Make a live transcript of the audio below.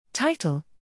Title: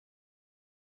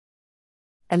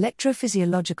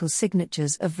 Electrophysiological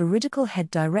signatures of veridical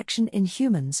head direction in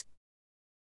humans.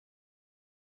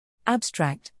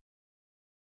 Abstract: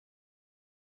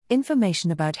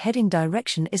 Information about heading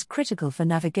direction is critical for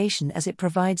navigation as it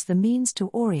provides the means to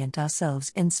orient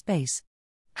ourselves in space.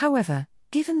 However,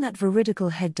 given that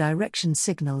veridical head direction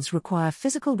signals require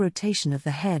physical rotation of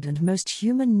the head and most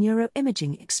human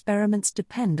neuroimaging experiments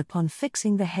depend upon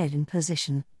fixing the head in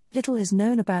position, little is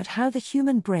known about how the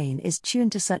human brain is tuned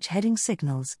to such heading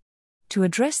signals. To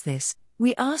address this,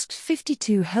 we asked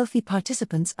 52 healthy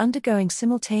participants undergoing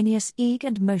simultaneous EEG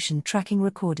and motion tracking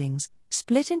recordings,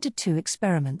 split into 2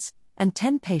 experiments, and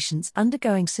 10 patients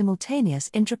undergoing simultaneous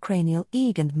intracranial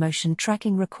EEG and motion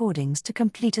tracking recordings to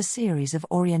complete a series of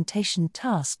orientation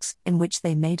tasks in which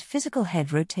they made physical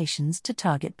head rotations to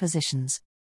target positions.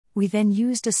 We then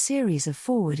used a series of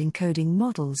forward encoding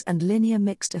models and linear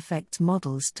mixed effects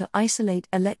models to isolate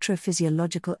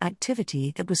electrophysiological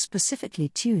activity that was specifically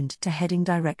tuned to heading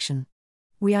direction.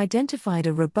 We identified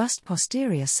a robust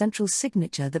posterior central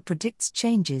signature that predicts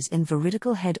changes in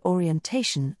veridical head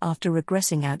orientation after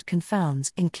regressing out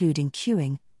confounds including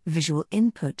cueing, visual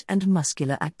input and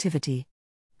muscular activity.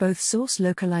 Both source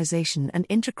localization and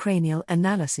intracranial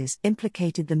analysis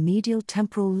implicated the medial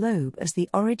temporal lobe as the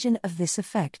origin of this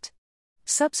effect.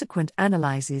 Subsequent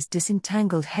analyses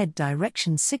disentangled head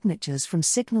direction signatures from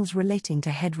signals relating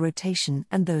to head rotation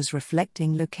and those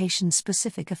reflecting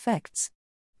location-specific effects.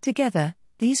 Together,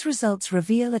 these results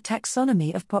reveal a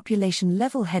taxonomy of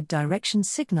population-level head direction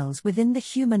signals within the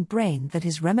human brain that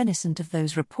is reminiscent of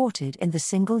those reported in the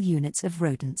single units of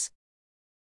rodents.